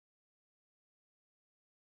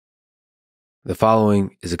The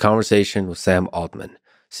following is a conversation with Sam Altman,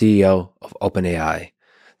 CEO of OpenAI,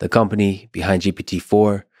 the company behind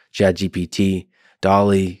GPT-4, ChatGPT,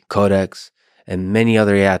 DALL-E, Codex, and many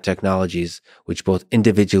other AI technologies which both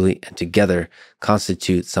individually and together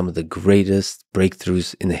constitute some of the greatest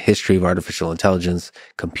breakthroughs in the history of artificial intelligence,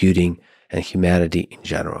 computing, and humanity in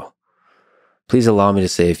general. Please allow me to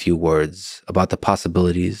say a few words about the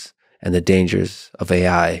possibilities and the dangers of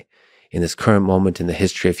AI in this current moment in the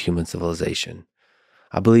history of human civilization.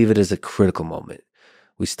 I believe it is a critical moment.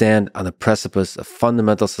 We stand on the precipice of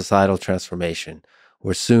fundamental societal transformation,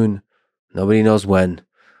 where soon, nobody knows when,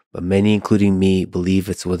 but many, including me, believe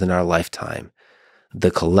it's within our lifetime,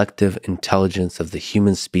 the collective intelligence of the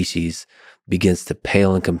human species begins to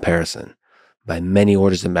pale in comparison, by many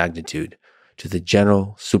orders of magnitude, to the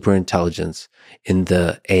general superintelligence in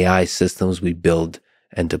the AI systems we build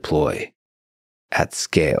and deploy at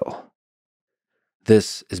scale.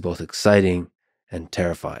 This is both exciting and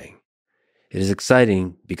terrifying. It is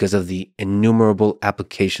exciting because of the innumerable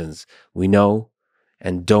applications we know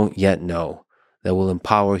and don't yet know that will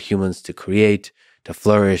empower humans to create, to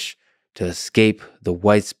flourish, to escape the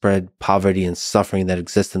widespread poverty and suffering that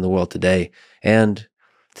exists in the world today, and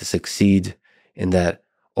to succeed in that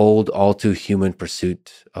old, all too human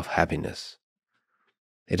pursuit of happiness.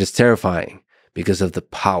 It is terrifying because of the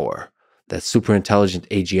power that superintelligent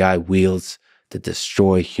AGI wields to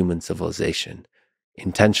destroy human civilization,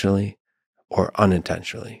 intentionally or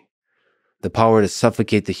unintentionally. The power to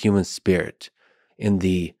suffocate the human spirit in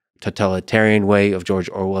the totalitarian way of George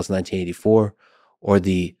Orwell's 1984, or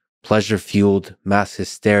the pleasure-fueled mass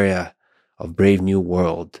hysteria of Brave New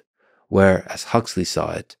World, where, as Huxley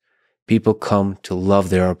saw it, people come to love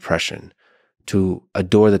their oppression, to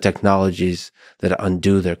adore the technologies that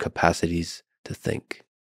undo their capacities to think.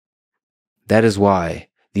 That is why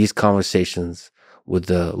these conversations with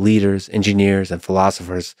the leaders, engineers, and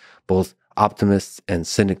philosophers, both optimists and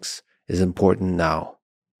cynics, is important now.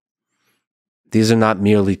 These are not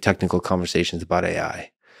merely technical conversations about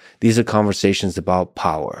AI. These are conversations about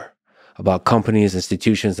power, about companies,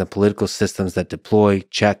 institutions, and political systems that deploy,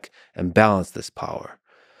 check, and balance this power,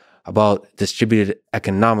 about distributed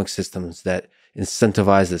economic systems that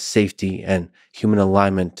incentivize the safety and human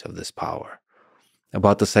alignment of this power,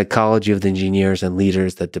 about the psychology of the engineers and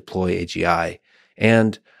leaders that deploy AGI,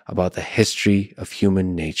 and about the history of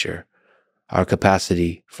human nature, our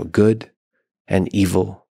capacity for good and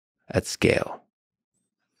evil at scale.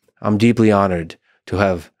 I'm deeply honored to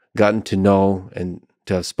have gotten to know and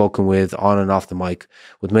to have spoken with, on and off the mic,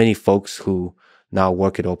 with many folks who now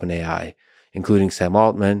work at OpenAI, including Sam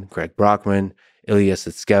Altman, Greg Brockman, Ilya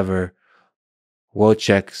Sutskever,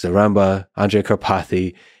 Wojciech Zaremba, Andrej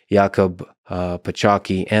Karpathy, Jakub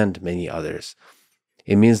Pachaki, and many others.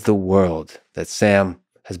 It means the world that Sam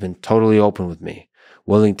has been totally open with me,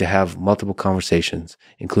 willing to have multiple conversations,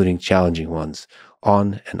 including challenging ones,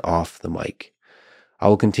 on and off the mic. I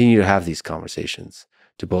will continue to have these conversations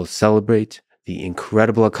to both celebrate the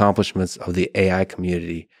incredible accomplishments of the AI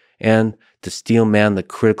community and to steelman the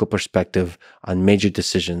critical perspective on major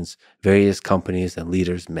decisions various companies and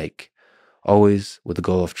leaders make, always with the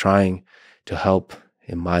goal of trying to help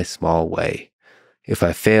in my small way. If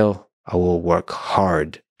I fail, I will work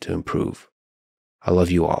hard to improve. I love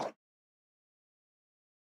you all.